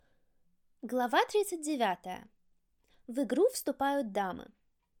Глава 39. В игру вступают дамы.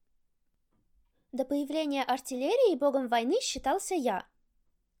 До появления артиллерии богом войны считался я.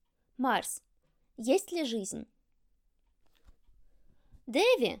 Марс. Есть ли жизнь?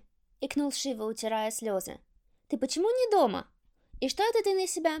 «Дэви!» — икнул Шива, утирая слезы. «Ты почему не дома? И что это ты на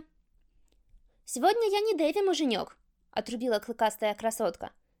себя?» «Сегодня я не Дэви, муженек», — отрубила клыкастая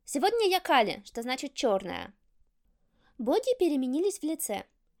красотка. «Сегодня я Кали, что значит черная». Боги переменились в лице.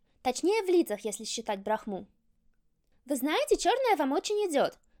 Точнее, в лицах, если считать Брахму. «Вы знаете, черная вам очень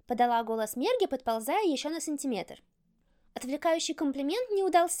идет», — подала голос Мерги, подползая еще на сантиметр. Отвлекающий комплимент не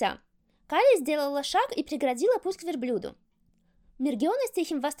удался. Кали сделала шаг и преградила путь к верблюду. Мергиона с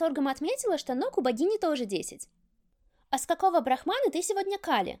тихим восторгом отметила, что ног у богини тоже 10. «А с какого брахмана ты сегодня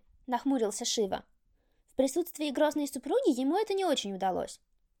Кали?» — нахмурился Шива. В присутствии грозной супруги ему это не очень удалось.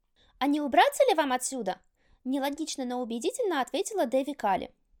 «А не убраться ли вам отсюда?» — нелогично, но убедительно ответила Деви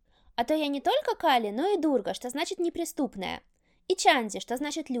Кали. «А то я не только Кали, но и Дурга, что значит неприступная, и Чанди, что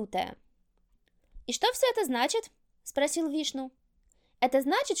значит лютая». «И что все это значит?» — спросил Вишну. «Это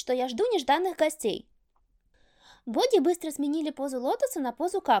значит, что я жду нежданных гостей». Боги быстро сменили позу лотоса на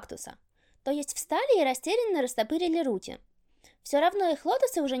позу кактуса, то есть встали и растерянно растопырили руки. Все равно их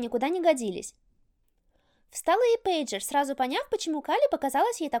лотосы уже никуда не годились. Встала и Пейджер, сразу поняв, почему Кали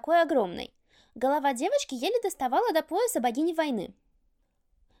показалась ей такой огромной. Голова девочки еле доставала до пояса богини войны.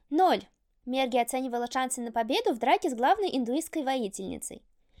 0. Мерги оценивала шансы на победу в драке с главной индуистской воительницей.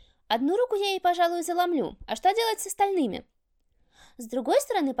 Одну руку я ей, пожалуй, заломлю, а что делать с остальными? С другой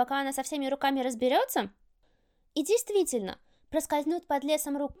стороны, пока она со всеми руками разберется... И действительно, проскользнуть под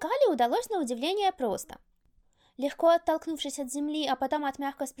лесом рук Кали удалось на удивление просто. Легко оттолкнувшись от земли, а потом от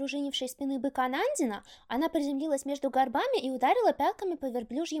мягко спружинившей спины быка Нандина, она приземлилась между горбами и ударила пятками по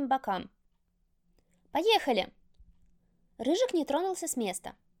верблюжьим бокам. «Поехали!» Рыжик не тронулся с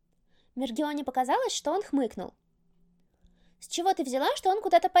места. Мергионе показалось, что он хмыкнул. «С чего ты взяла, что он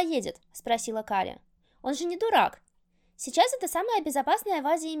куда-то поедет?» — спросила Кали. «Он же не дурак. Сейчас это самое безопасное в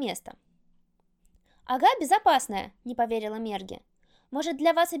Азии место». «Ага, безопасное», — не поверила Мерги. «Может,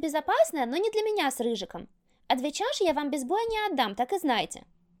 для вас и безопасное, но не для меня с Рыжиком. А 2 чаши я вам без боя не отдам, так и знайте».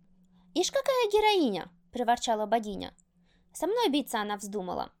 «Ишь, какая героиня!» — проворчала богиня. «Со мной биться она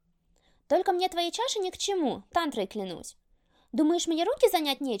вздумала. Только мне твои чаши ни к чему, тантрой клянусь. Думаешь, мне руки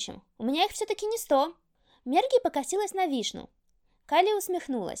занять нечем? У меня их все-таки не 100». Мерги покосилась на Вишну. Кали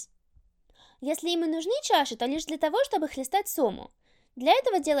усмехнулась. «Если им и нужны чаши, то лишь для того, чтобы хлестать сому. Для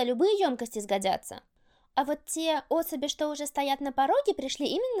этого дела любые емкости сгодятся. А вот те особи, что уже стоят на пороге, пришли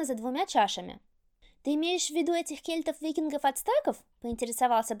именно за 2 чашами». «Ты имеешь в виду этих кельтов-викингов-ацтеков?» —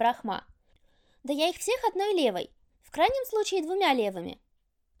 поинтересовался Брахма. «Да я их всех одной левой, в крайнем случае 2 левыми».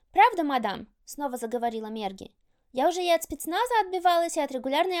 «Правда, мадам?» — снова заговорила Мерги. «Я уже и от спецназа отбивалась, и от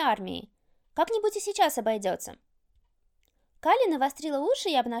регулярной армии. Как-нибудь и сейчас обойдется». Кали навострила уши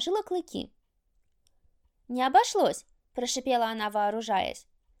и обнажила клыки. «Не обошлось», — прошипела она, вооружаясь.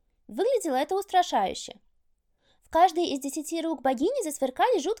 Выглядело это устрашающе. В каждой из 10 рук богини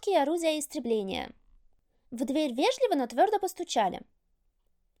засверкали жуткие орудия истребления. В дверь вежливо, но твердо постучали.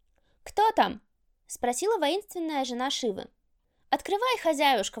 «Кто там?» — спросила воинственная жена Шивы. «Открывай,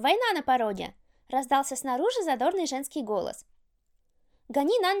 хозяюшка, война на пороге!» — раздался снаружи задорный женский голос.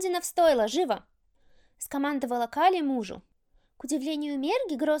 «Гони Нандина в стойло, живо!» — скомандовала Кали мужу. К удивлению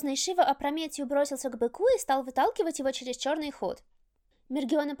Мерги, грозный Шива опрометью бросился к быку и стал выталкивать его через черный ход.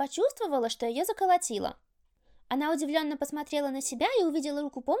 Мергиона почувствовала, что ее заколотило. Она удивленно посмотрела на себя и увидела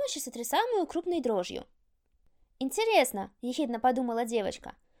руку помощи, сотрясаемую крупной дрожью. «Интересно», — ехидно подумала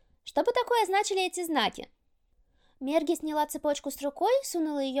девочка, — «что бы такое значили эти знаки?» Мерги сняла цепочку с рукой,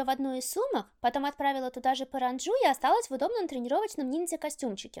 сунула ее в одну из сумок, потом отправила туда же паранджу и осталась в удобном тренировочном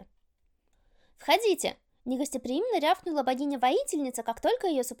ниндзя-костюмчике. «Входите!» — негостеприимно рявкнула богиня-воительница, как только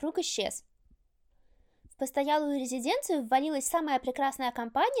ее супруг исчез. В постоялую резиденцию ввалилась самая прекрасная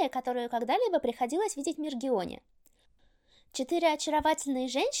компания, которую когда-либо приходилось видеть Мергионе. 4 очаровательные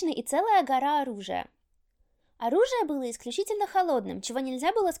женщины и целая гора оружия. Оружие было исключительно холодным, чего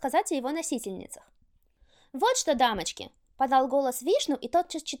нельзя было сказать о его носительницах. «Вот что, дамочки!» — подал голос Вишну, и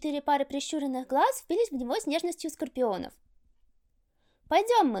тотчас 4 пары прищуренных глаз впились в него с нежностью скорпионов.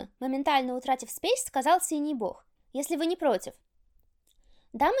 «Пойдем мы», — моментально утратив спесь, сказал синий бог, — «если вы не против».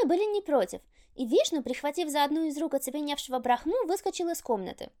 Дамы были не против, и Вишну, прихватив за одну из рук оцепеневшего Брахму, выскочил из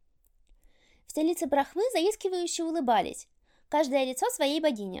комнаты. Все лица Брахмы заискивающе улыбались, каждое лицо своей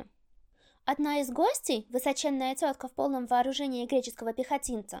богини. Одна из гостей, высоченная тетка в полном вооружении греческого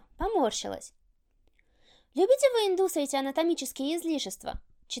пехотинца, поморщилась. «Любите вы, индусы, эти анатомические излишества?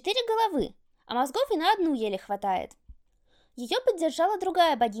 4 головы, а мозгов и на одну еле хватает». Ее поддержала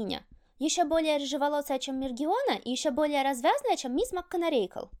другая богиня, Еще более рыжеволосая, чем Мергиона, и еще более развязная, чем мисс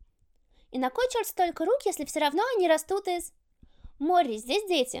МакКонарейкл. И на кой черт столько рук, если все равно они растут из... Морри, здесь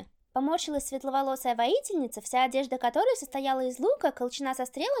дети. Поморщилась светловолосая воительница, вся одежда которой состояла из лука, колчана со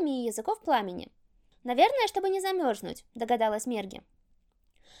стрелами и языков пламени. Наверное, чтобы не замерзнуть, догадалась Мерги.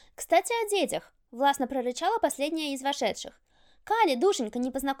 Кстати, о детях, властно прорычала последняя из вошедших. Кали, душенька, не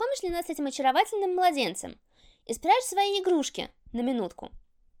познакомишь ли нас с этим очаровательным младенцем? И спрячь свои игрушки на минутку.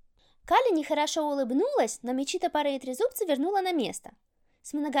 Кали нехорошо улыбнулась, но мечи, топоры и трезубцы вернула на место,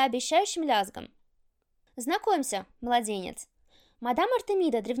 с многообещающим лязгом. Знакомься, младенец. Мадам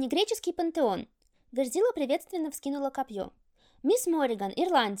Артемида, древнегреческий пантеон. Верзила приветственно вскинула копье. Мисс Морриган,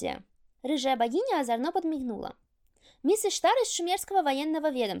 Ирландия. Рыжая богиня озорно подмигнула. Мисс Иштар из шумерского военного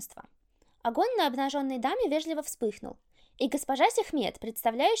ведомства. Огонь на обнаженной даме вежливо вспыхнул. И госпожа Сехмет,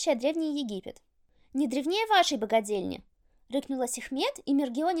 представляющая Древний Египет. Не древнее вашей богадельни. Рыкнула Сехмет, и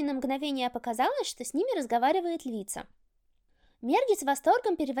Мергионе на мгновение показалось, что с ними разговаривает львица. Мерги с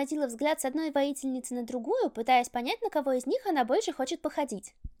восторгом переводила взгляд с одной воительницы на другую, пытаясь понять, на кого из них она больше хочет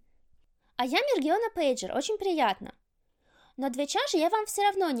походить. «А я Мергиона Пейджер, очень приятно. Но 2 чаши я вам все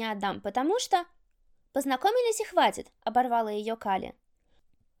равно не отдам, потому что...» «Познакомились и хватит», — оборвала ее Кали.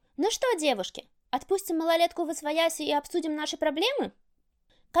 «Ну что, девушки, отпустим малолетку восвояси и обсудим наши проблемы?»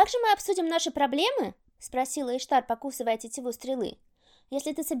 «Как же мы обсудим наши проблемы?» — спросила Иштар, покусывая тетиву стрелы.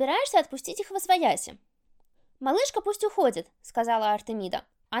 «Если ты собираешься отпустить их восвояси». «Малышка пусть уходит», — сказала Артемида.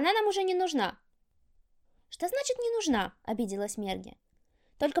 «Она нам уже не нужна». «Что значит не нужна?» — обиделась Мерги.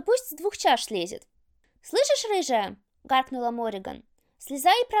 «Только пусть с 2 чаш слезет». «Слышишь, рыжая?» — гаркнула Морриган.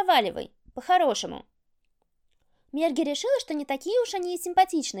 «Слезай и проваливай, по-хорошему». Мерги решила, что не такие уж они и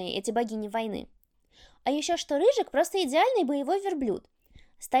симпатичные, эти богини войны. А еще что Рыжик просто идеальный боевой верблюд.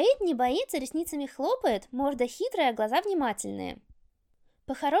 Стоит, не боится, ресницами хлопает, морда хитрая, глаза внимательные.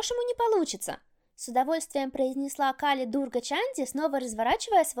 «По-хорошему не получится», — с удовольствием произнесла Кали Дурга Чанди, снова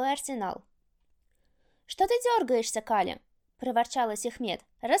разворачивая свой арсенал. «Что ты дергаешься, Кали?» — проворчала Сехмет.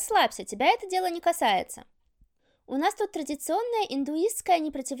 «Расслабься, тебя это дело не касается». «У нас тут традиционное индуистское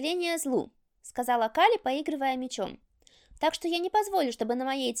непротивление злу», — сказала Кали, поигрывая мечом. «Так что я не позволю, чтобы на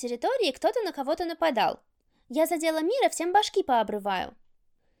моей территории кто-то на кого-то нападал. Я за дело мира всем башки пообрываю».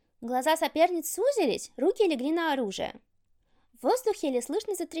 Глаза соперниц сузились, руки легли на оружие. Воздух еле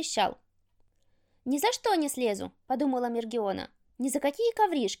слышно затрещал. «Ни за что не слезу», — подумала Мергиона. «Ни за какие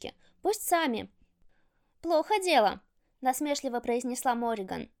ковришки. Пусть сами». «Плохо дело», — насмешливо произнесла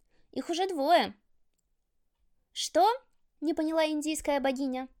Морриган. «Их уже 2». «Что?» — не поняла индийская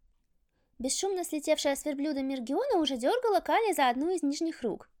богиня. Бесшумно слетевшая с верблюда Мергиона уже дергала Кали за одну из нижних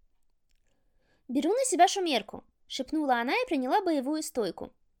рук. «Беру на себя шумерку», — шепнула она и приняла боевую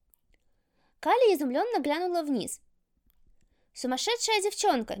стойку. Кали изумленно глянула вниз. «Сумасшедшая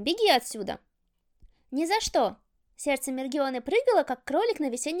девчонка, беги отсюда!» «Ни за что!» Сердце Мергионы прыгало, как кролик на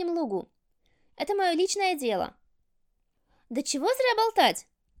весеннем лугу. «Это мое личное дело!» «Да чего зря болтать?»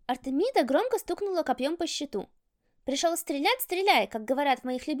 Артемида громко стукнула копьем по щиту. «Пришел стрелять, стреляй, как говорят в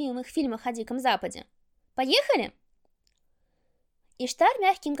моих любимых фильмах о Диком Западе. Поехали?» Иштар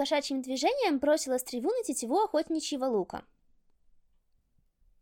мягким кошачьим движением бросила стрелу на тетиву охотничьего лука.